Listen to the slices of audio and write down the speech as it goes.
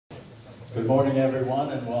Good morning, everyone,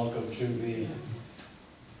 and welcome to the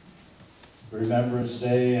Remembrance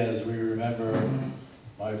Day as we remember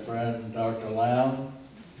my friend Dr. Lown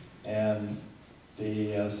and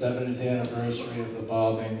the 70th anniversary of the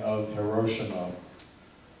bombing of Hiroshima.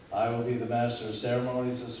 I will be the Master of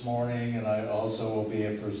Ceremonies this morning, and I also will be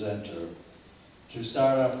a presenter. To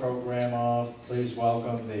start our program off, please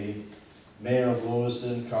welcome the Mayor of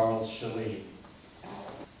Lewiston, Carl Shaleen.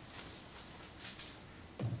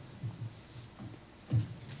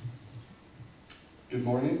 Good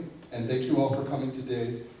morning, and thank you all for coming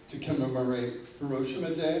today to commemorate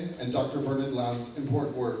Hiroshima Day and Dr. Bernard Lown's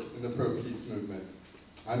important work in the pro-peace movement.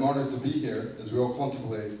 I'm honored to be here as we all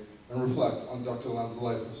contemplate and reflect on Dr. Lown's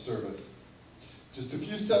life of service. Just a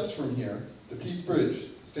few steps from here, the Peace Bridge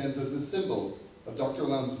stands as a symbol of Dr.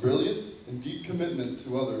 Lown's brilliance and deep commitment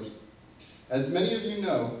to others. As many of you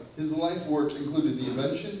know, his life work included the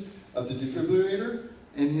invention of the defibrillator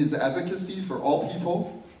and his advocacy for all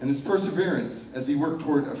people, and his perseverance as he worked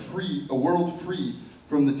toward a world free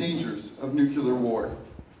from the dangers of nuclear war.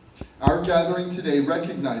 Our gathering today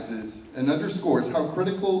recognizes and underscores how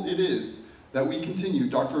critical it is that we continue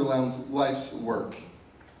Dr. Lown's life's work.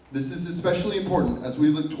 This is especially important as we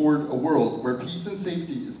look toward a world where peace and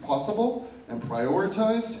safety is possible and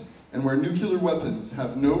prioritized, and where nuclear weapons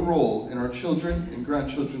have no role in our children and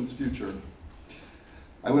grandchildren's future.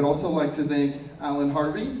 I would also like to thank Alan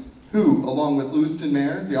Harvey, who, along with Lewiston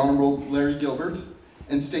Mayor, the Honorable Larry Gilbert,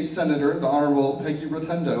 and State Senator, the Honorable Peggy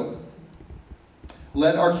Rotundo,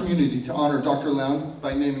 led our community to honor Dr. Lown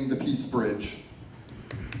by naming the Peace Bridge.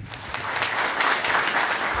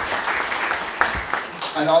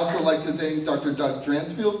 I'd also like to thank Dr. Doug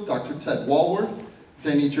Dransfield, Dr. Ted Walworth,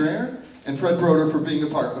 Danny Dreher, and Fred Broder for being a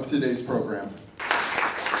part of today's program.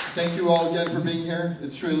 Thank you all again for being here.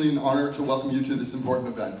 It's truly an honor to welcome you to this important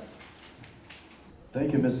event.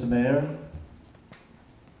 Thank you, Mr. Mayor.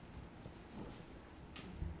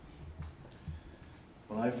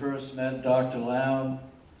 When I first met Dr. Lown,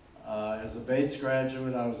 as a Bates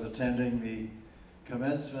graduate, I was attending the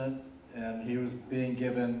commencement, and he was being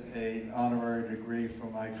given an honorary degree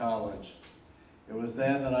from my college. It was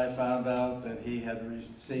then that I found out that he had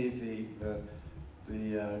received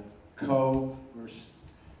the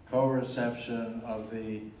co-reception of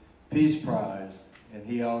the Peace Prize, and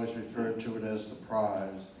he always referred to it as the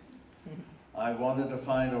prize. I wanted to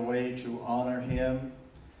find a way to honor him,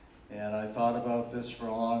 and I thought about this for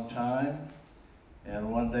a long time. And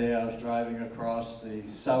one day I was driving across the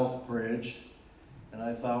South Bridge, and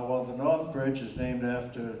I thought, well, the North Bridge is named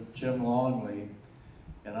after Jim Longley,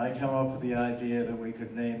 and I come up with the idea that we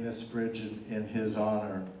could name this bridge in his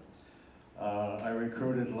honor. I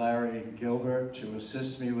recruited Larry Gilbert to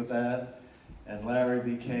assist me with that, and Larry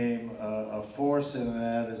became a force in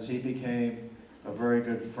that as he became a very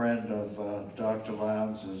good friend of Dr.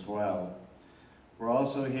 Lown's as well. We're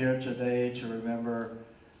also here today to remember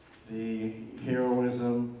the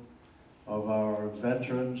heroism of our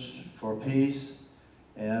veterans for peace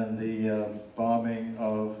and the bombing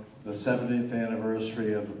of the 70th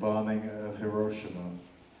anniversary of the bombing of Hiroshima.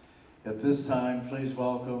 At this time, please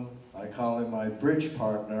welcome, I call him my bridge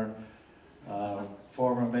partner,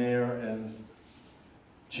 former mayor and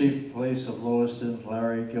Chief of Police of Lewiston,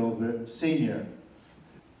 Larry Gilbert, Sr.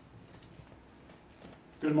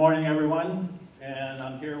 Good morning, everyone, and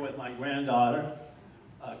I'm here with my granddaughter,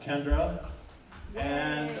 Kendra,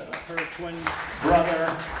 and her twin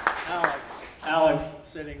brother, Alex. Alex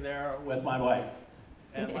sitting there with my wife,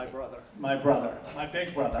 and my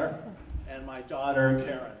big brother, and my daughter,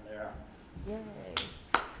 Karen, there. Yay.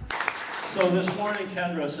 So this morning,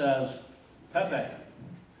 Kendra says, Pepe,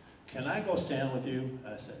 can I go stand with you?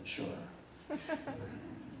 I said, sure.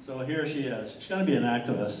 So here she is. She's going to be an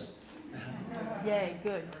activist. Yay,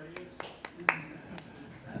 good.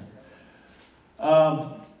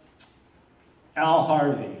 Al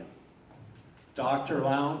Harvey. Dr.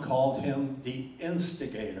 Lown called him the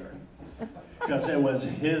instigator because it was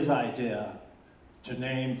his idea to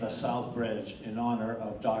name the South Bridge in honor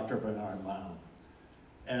of Dr. Bernard Lown.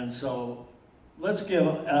 And so let's give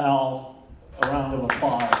Al a round of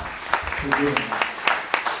applause for doing that.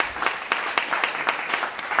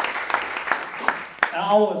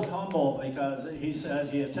 Al was humble because he said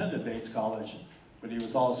he attended Bates College, but he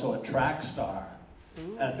was also a track star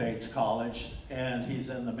at Bates College, and he's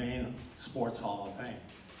in the Maine Sports Hall of Fame.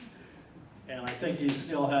 And I think he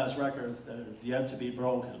still has records that have yet to be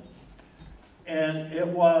broken. And it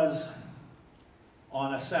was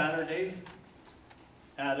on a Saturday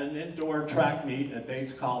at an indoor track meet at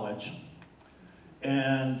Bates College,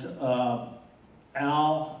 and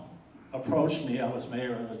Al approached me, I was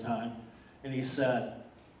mayor at the time, and he said,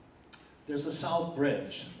 there's a South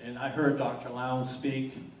Bridge, and I heard Dr. Lown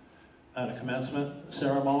speak at a commencement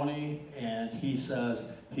ceremony, and he says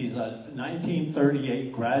he's a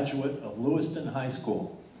 1938 graduate of Lewiston High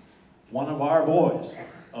School, one of our boys,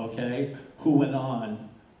 okay, who went on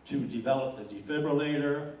to develop the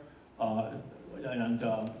defibrillator,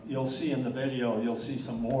 and you'll see in the video, you'll see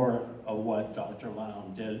some more of what Dr.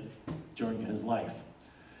 Lown did during his life.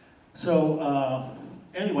 So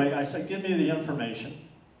anyway, I said, give me the information.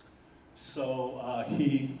 So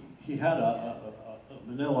he had a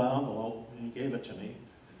manila envelope, and he gave it to me.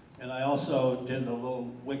 And I also did a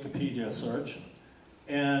little Wikipedia search.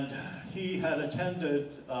 And he had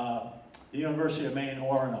attended the University of Maine,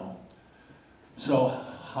 Orono. So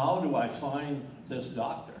how do I find this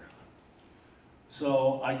doctor?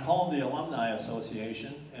 So I called the Alumni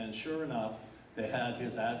Association, and sure enough, they had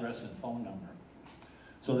his address and phone number.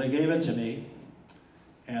 So they gave it to me,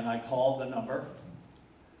 and I called the number,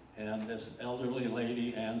 and this elderly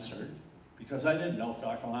lady answered, because I didn't know if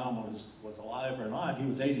Dr. Lown was alive or not. He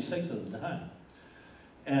was 86 at the time.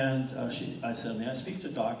 And I said, may I speak to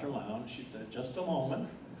Dr. Lown? She said, just a moment.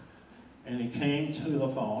 And he came to the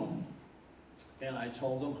phone, and I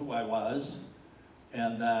told him who I was,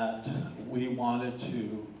 and that we wanted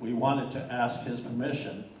to ask his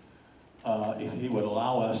permission if he would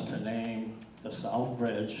allow us to name the South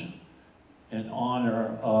Bridge in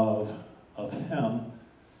honor of him,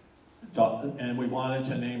 and we wanted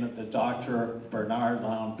to name it the Dr. Bernard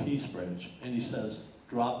Lown Peace Bridge. And he says,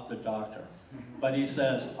 drop the doctor. But he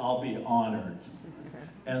says, I'll be honored.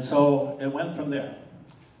 And so it went from there.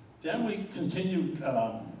 Then we continued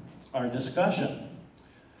our discussion.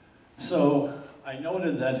 So I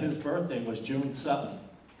noted that his birthday was June 7th,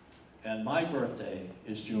 and my birthday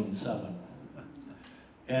is June 7th.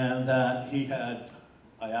 And that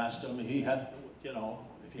I asked him, he had, you know,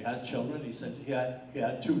 if he had children. He said he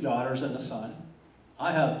had 2 daughters and a son.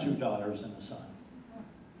 I have 2 daughters and a son.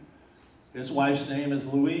 His wife's name is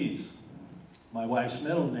Louise. My wife's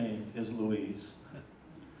middle name is Louise.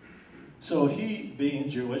 So he, being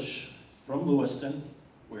Jewish, from Lewiston,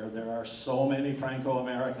 where there are so many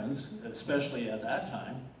Franco-Americans, especially at that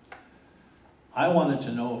time, I wanted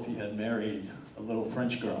to know if he had married a little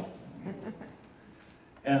French girl.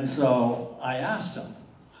 And so I asked him,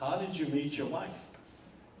 how did you meet your wife?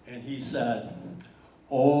 And he said,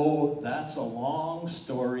 oh, that's a long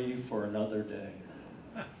story for another day.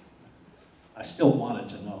 I still wanted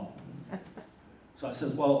to know. So I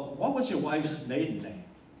said, well, what was your wife's maiden name?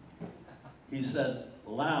 He said,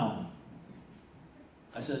 Lown.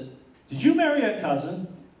 I said, did you marry a cousin?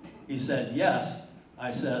 He said, yes.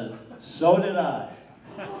 I said, so did I.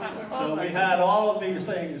 So we had all of these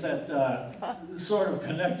things that sort of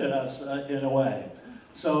connected us in a way.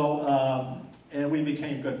 So, and we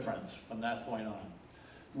became good friends from that point on.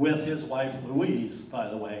 With his wife, Louise, by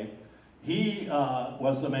the way. He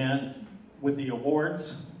was the man with the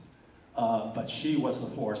awards, but she was the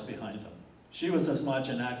force behind him. She was as much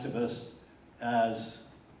an activist as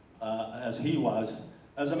he was.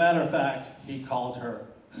 As a matter of fact, he called her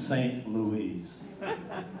Saint Louise.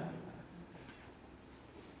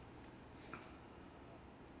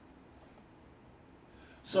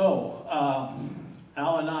 So,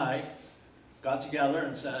 Al and I got together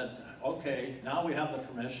and said, okay, now we have the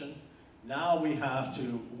permission. Now we have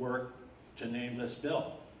to work to name this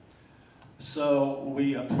bill. So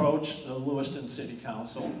we approached the Lewiston City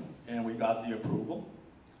Council, and we got the approval.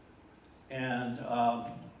 And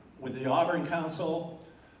with the Auburn Council,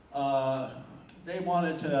 they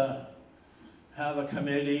wanted to have a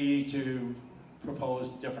committee to propose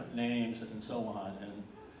different names and so on.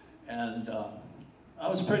 And I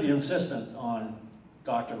was pretty insistent on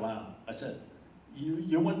Dr. Lown. I said,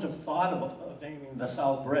 you wouldn't have thought of naming the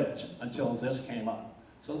South Bridge until this came up.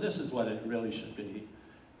 So this is what it really should be.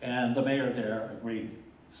 And the mayor there agreed.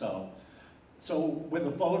 So with the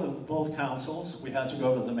vote of both councils, we had to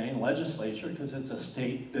go to the Maine legislature because it's a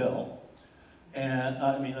state bill. And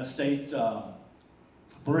a state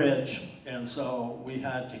bridge. And so we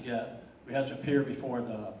had to appear before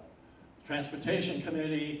the Transportation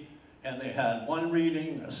Committee, and they had one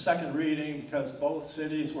reading, a second reading, because both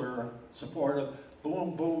cities were supportive.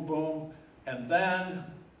 Boom, boom, boom. And then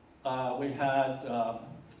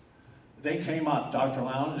they came up, Dr.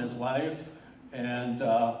 Lown and his wife, and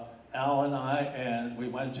Al and I, and we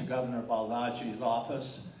went to Governor Baldacci's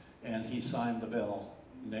office, and he signed the bill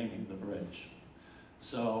naming the bridge.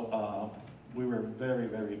 So we were very,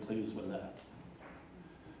 very pleased with that.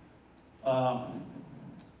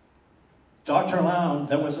 Dr. Lown,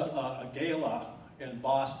 there was a gala in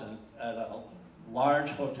Boston at a large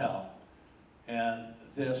hotel, and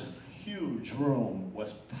this huge room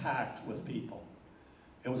was packed with people.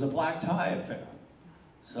 It was a black tie affair.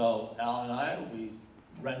 So Al and I, we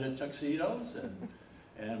rented tuxedos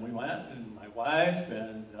and we went, and my wife,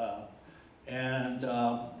 and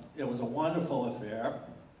it was a wonderful affair.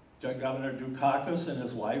 Governor Dukakis and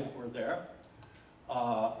his wife were there.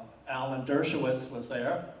 Alan Dershowitz was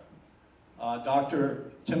there.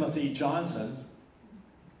 Dr. Timothy Johnson,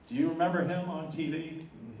 do you remember him on TV?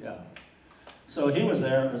 Yeah. So he was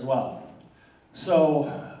there as well. So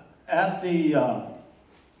at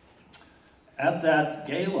that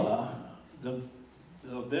gala, the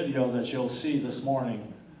video that you'll see this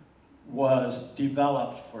morning was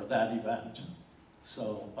developed for that event.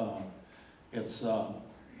 So it's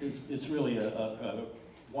really a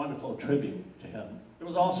wonderful tribute to him. There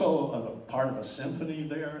was also a part of a symphony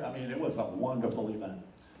there. I mean, it was a wonderful event.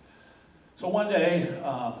 So one day,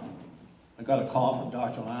 I got a call from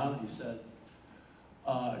Dr. Lown. He said,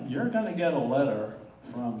 you're going to get a letter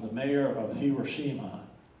from the mayor of Hiroshima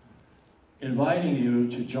inviting you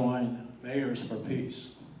to join Mayors for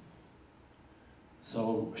Peace.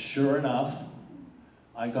 So sure enough,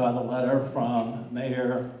 I got a letter from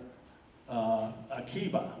Mayor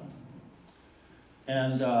Akiba.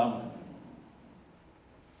 And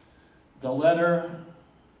the letter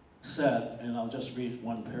said, and I'll just read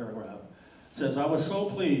one paragraph, it says, I was so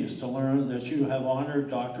pleased to learn that you have honored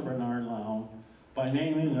Dr. Bernard Lown by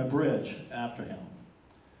naming a bridge after him.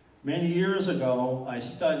 Many years ago, I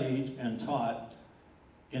studied and taught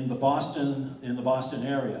in the Boston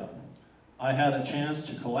area. I had a chance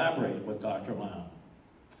to collaborate with Dr. Lown.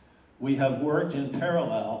 We have worked in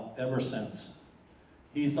parallel ever since.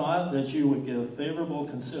 He thought that you would give favorable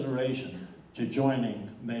consideration to joining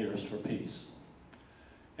Mayors for Peace.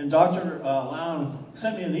 And Dr. Lown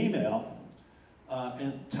sent me an email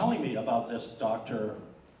telling me about this Dr.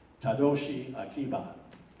 Tadashi Akiba.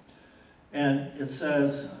 And it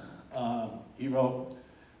says, he wrote,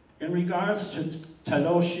 in regards to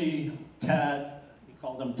Tadashi Tad, he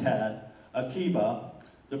called him Tad, Akiba,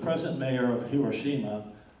 the present mayor of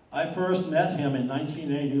Hiroshima, I first met him in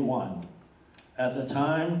 1981. At the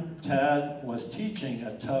time, Tad was teaching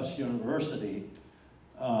at Tufts University,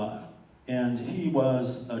 and he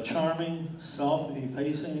was a charming,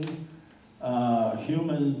 self-effacing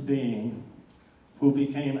human being who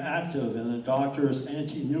became active in the doctor's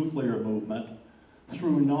anti-nuclear movement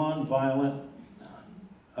through nonviolent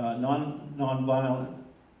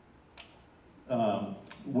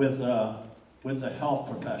with the health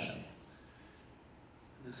profession.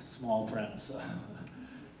 This is small print. So.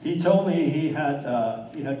 He told me he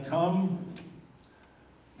had come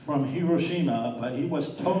from Hiroshima, but he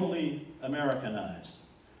was totally Americanized.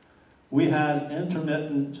 We had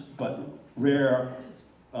intermittent but rare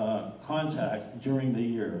contact during the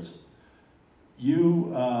years.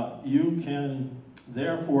 You can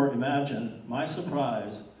therefore imagine my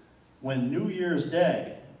surprise when New Year's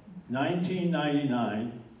Day,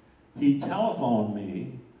 1999, he telephoned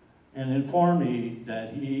me and informed me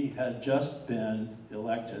that he had just been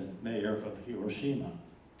elected mayor of Hiroshima.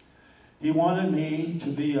 He wanted me to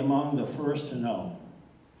be among the first to know.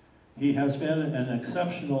 He has been an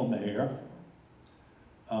exceptional mayor,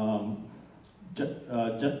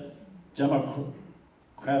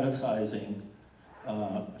 democratizing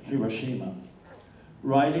Hiroshima,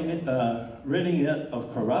 ridding it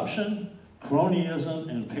of corruption, cronyism,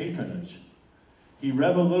 and patronage. He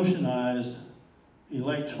revolutionized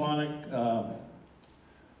electronic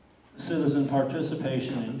citizen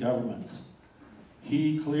participation in governments.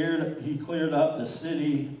 He cleared up the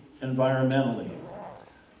city environmentally.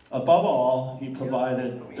 Above all, he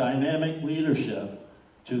provided dynamic leadership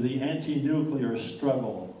to the anti-nuclear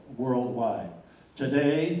struggle worldwide.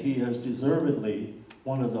 Today, he is deservedly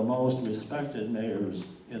one of the most respected mayors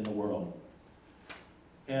in the world.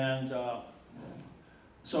 And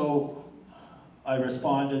so I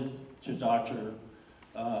responded to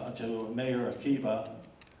to Mayor Akiba.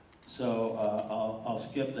 So I'll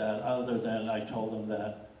skip that, other than I told him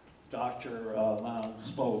that Dr. Lown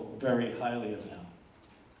spoke very highly of him.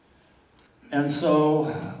 And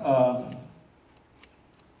so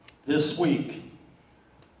this week,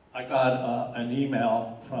 I got an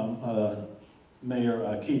email from Mayor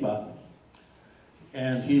Akiba,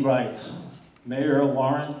 and he writes, Mayor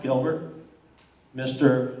Lauren Gilbert,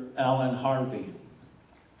 Mr. Alan Harvey,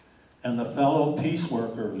 and the fellow peace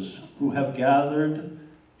workers who have gathered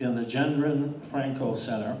in the Gendron Franco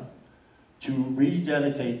Center to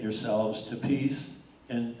rededicate yourselves to peace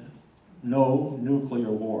and no nuclear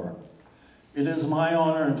war. It is my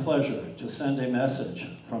honor and pleasure to send a message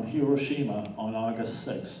from Hiroshima on August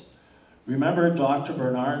 6th. Remember Dr.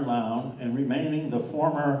 Bernard Lown and remaining the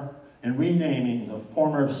former and renaming the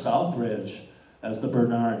former South Bridge as the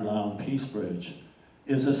Bernard Lown Peace Bridge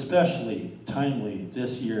is especially timely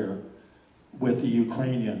this year with the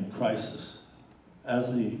Ukrainian crisis,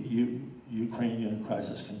 as the Ukrainian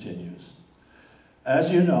crisis continues.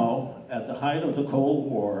 As you know, at the height of the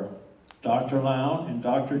Cold War, Dr. Lown and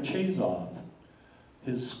Dr. Chazov,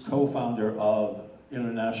 his co-founder of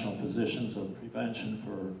International Physicians of Prevention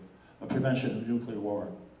of Nuclear War,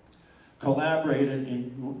 collaborated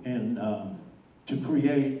to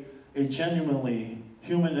create a genuinely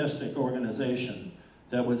humanistic organization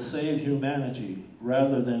that would save humanity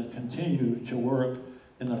rather than continue to work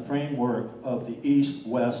in the framework of the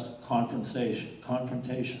East-West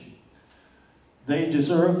confrontation. They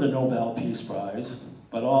deserve the Nobel Peace Prize,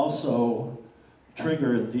 but also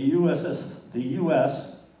triggered the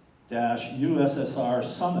US-USSR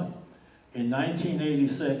summit in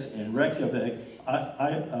 1986 in Reykjavik,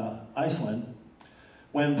 Iceland,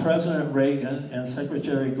 when President Reagan and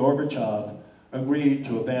Secretary Gorbachev agreed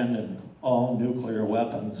to abandon all nuclear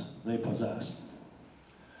weapons they possessed.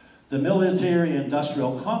 The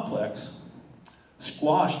military-industrial complex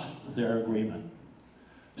squashed their agreement.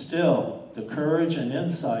 Still, the courage and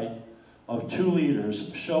insight of two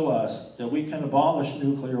leaders show us that we can abolish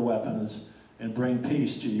nuclear weapons and bring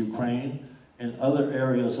peace to Ukraine and other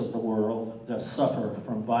areas of the world that suffer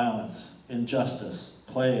from violence, injustice,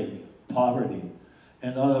 plague, poverty,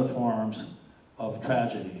 and other forms of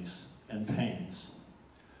tragedies and pains.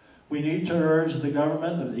 We need to urge the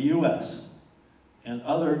government of the US and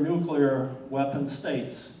other nuclear weapon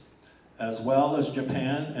states, as well as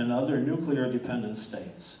Japan and other nuclear-dependent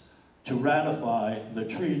states, to ratify the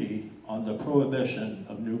Treaty on the Prohibition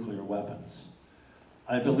of Nuclear Weapons.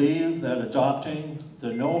 I believe that adopting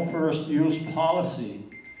the no first use policy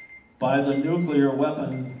by the nuclear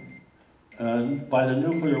weapon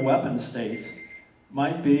states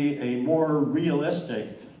might be a more realistic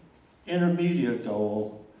intermediate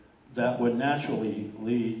goal that would naturally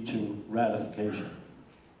lead to ratification.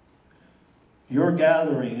 Your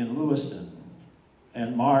gathering in Lewiston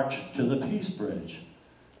and march to the Peace Bridge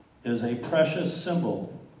is a precious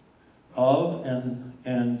symbol of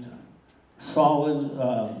and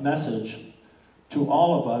solid message to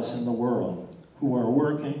all of us in the world who are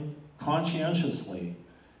working conscientiously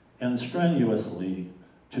and strenuously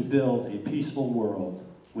to build a peaceful world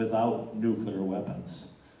without nuclear weapons.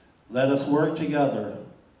 Let us work together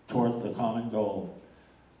toward the common goal.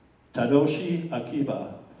 Tadashi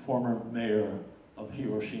Akiba, former mayor of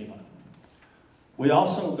Hiroshima. We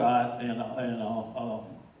also got,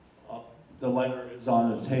 the letter is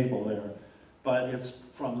on the table there, but it's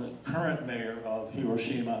from the current mayor of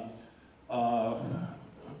Hiroshima,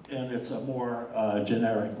 and it's a more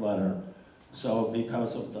generic letter, so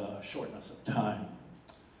because of the shortness of time.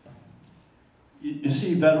 You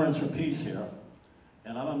see Veterans for Peace here,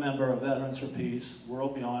 and I'm a member of Veterans for Peace,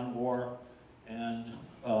 World Beyond War, and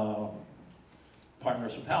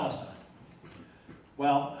Partners for Palestine.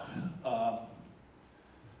 Well,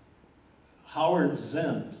 Howard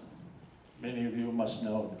Zinn, many of you must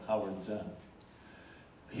know Howard Zinn.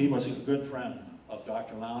 He was a good friend of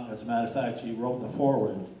Dr. Lown. As a matter of fact, he wrote the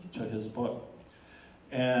foreword to his book.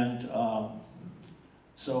 And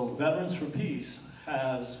so Veterans for Peace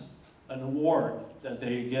has an award that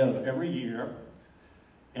they give every year,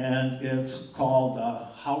 and it's called the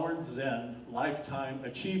Howard Zinn Lifetime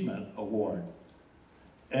Achievement Award.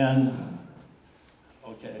 And,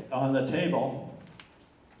 okay, on the table,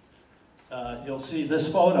 you'll see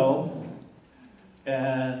this photo,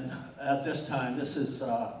 and at this time, this is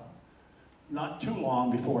not too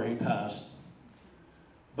long before he passed,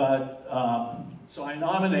 but so I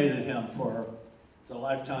nominated him for the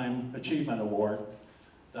Lifetime Achievement Award,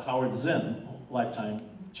 the Howard Zinn Lifetime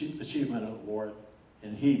Achievement Award,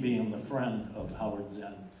 and he being the friend of Howard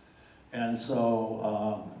Zinn. And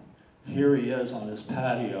so here he is on his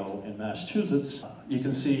patio in Massachusetts. You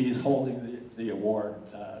can see he's holding the award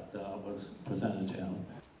that was presented to him.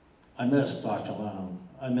 I miss Dr. Lown.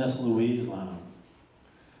 I miss Louise Lown.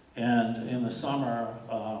 And in the summer,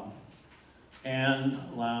 Anne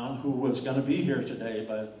Lown, who was going to be here today,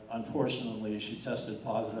 but unfortunately she tested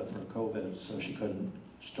positive for COVID, so she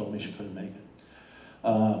told me she couldn't make it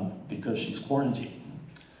because she's quarantined.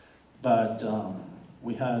 But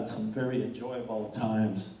we had some very enjoyable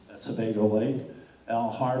times at Sebago Lake. Al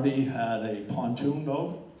Harvey had a pontoon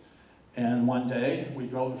boat, and one day we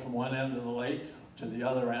drove from one end of the lake to the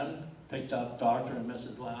other end, picked up Dr. and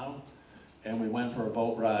Mrs. Lown, and we went for a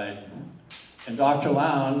boat ride. And Dr.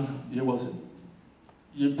 Lown,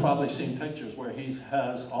 you've probably seen pictures where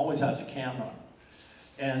always has a camera.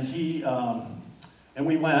 And and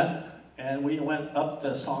we went, And we went up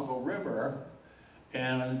the Songo River,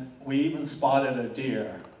 and we even spotted a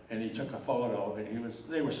deer, and he took a photo, and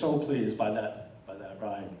they were so pleased by that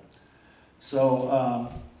ride.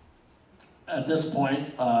 So at this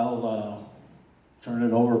point, I'll turn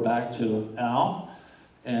it over back to Al,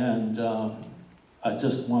 and I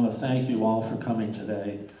just want to thank you all for coming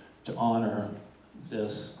today to honor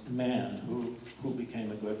this man who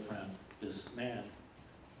became a good friend, this man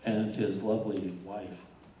and his lovely wife,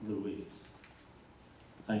 Louise.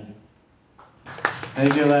 Thank you.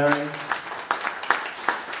 Thank you, Larry.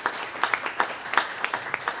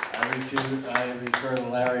 I refer to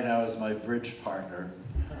Larry now as my bridge partner.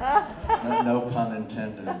 No pun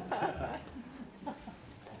intended.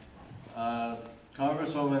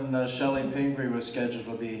 Congresswoman Shelley Pingree was scheduled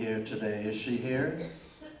to be here today. Is she here?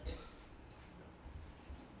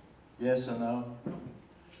 Yes or no?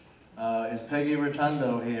 Is Peggy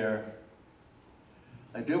Rotundo here?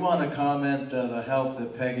 I do want to comment the help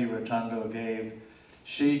that Peggy Rotundo gave.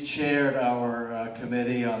 She chaired our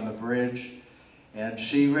committee on the bridge, and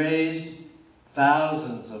she raised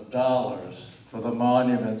thousands of dollars for the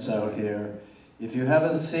monuments out here. If you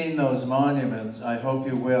haven't seen those monuments, I hope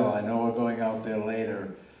you will. I know we're going out there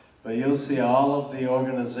later. But you'll see all of the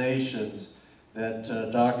organizations that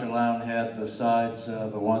Dr. Lown had besides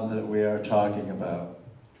the one that we are talking about.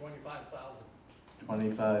 25,000.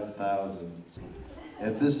 25,000.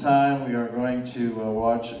 At this time, we are going to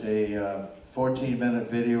watch a 14-minute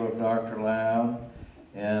video of Dr. Lown,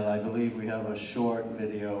 and I believe we have a short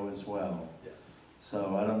video as well.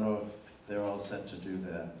 So I don't know if they're all set to do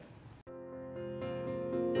that.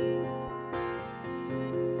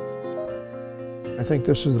 I think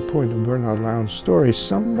this is the point of Bernard Lown's story.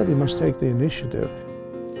 Somebody must take the initiative.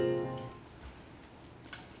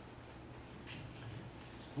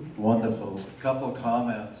 Wonderful. A couple of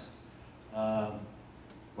comments.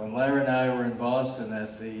 When Larry and I were in Boston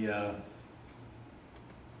at the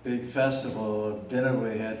big festival dinner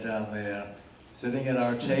we had down there, sitting at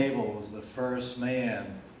our table was the first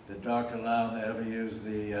man that Dr. Lown ever used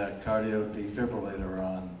the cardio defibrillator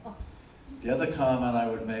on. The other comment I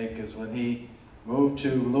would make is when he moved to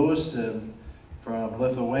Lewiston from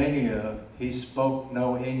Lithuania, he spoke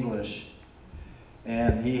no English.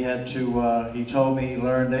 And he had to, he told me he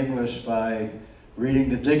learned English by reading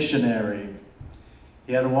the dictionary.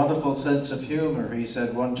 He had a wonderful sense of humor. He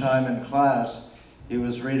said one time in class, he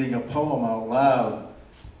was reading a poem out loud,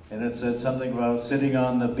 and it said something about sitting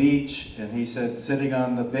on the beach, and he said, sitting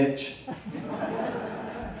on the bitch.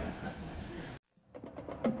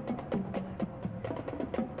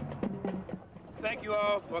 Thank you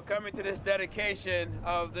all for coming to this dedication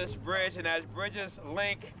of this bridge, and as bridges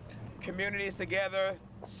link communities together,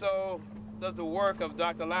 so does the work of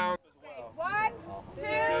Dr. Lown as well. 1, 2,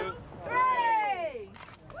 3!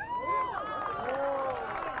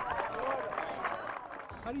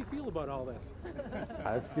 How do you feel about all this?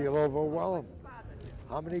 I feel overwhelmed.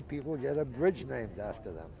 How many people get a bridge named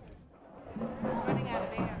after them? Running out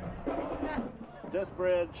of air. This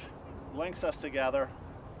bridge links us together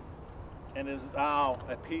and is now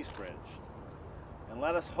a peace bridge. And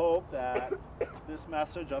let us hope that this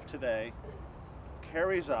message of today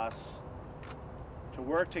carries us to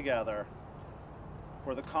work together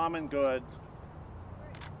for the common good,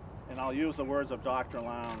 and I'll use the words of Dr.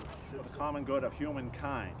 Lown, for the common good of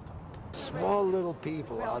humankind. Small little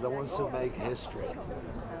people are the ones who make history.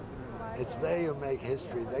 It's they who make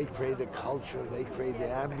history. They create the culture, they create the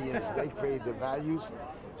ambience, they create the values,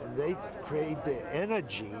 and they create the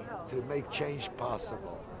energy to make change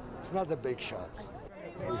possible. It's not the big shots.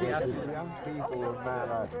 Because it's young people who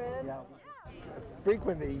matter.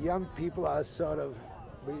 Frequently, young people are sort of,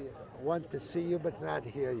 we want to see you but not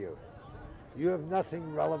hear you. You have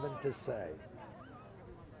nothing relevant to say.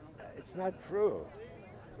 It's not true.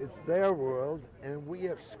 It's their world, and we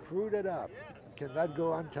have screwed it up. Can that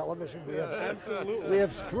go on television? We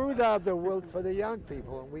have screwed up the world for the young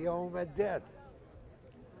people, and we owe them a debt.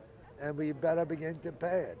 And we better begin to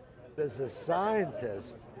pay it. As a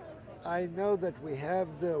scientist, I know that we have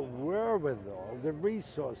the wherewithal, the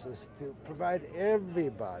resources to provide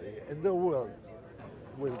everybody in the world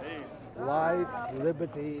with life,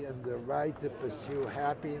 liberty, and the right to pursue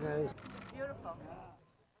happiness. Beautiful.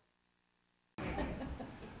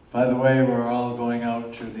 By the way, we're all going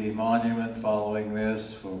out to the monument following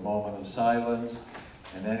this for a moment of silence.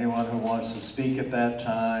 And anyone who wants to speak at that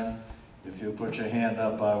time, if you put your hand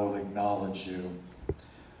up, I will acknowledge you.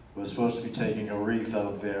 We're supposed to be taking a wreath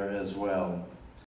out there as well.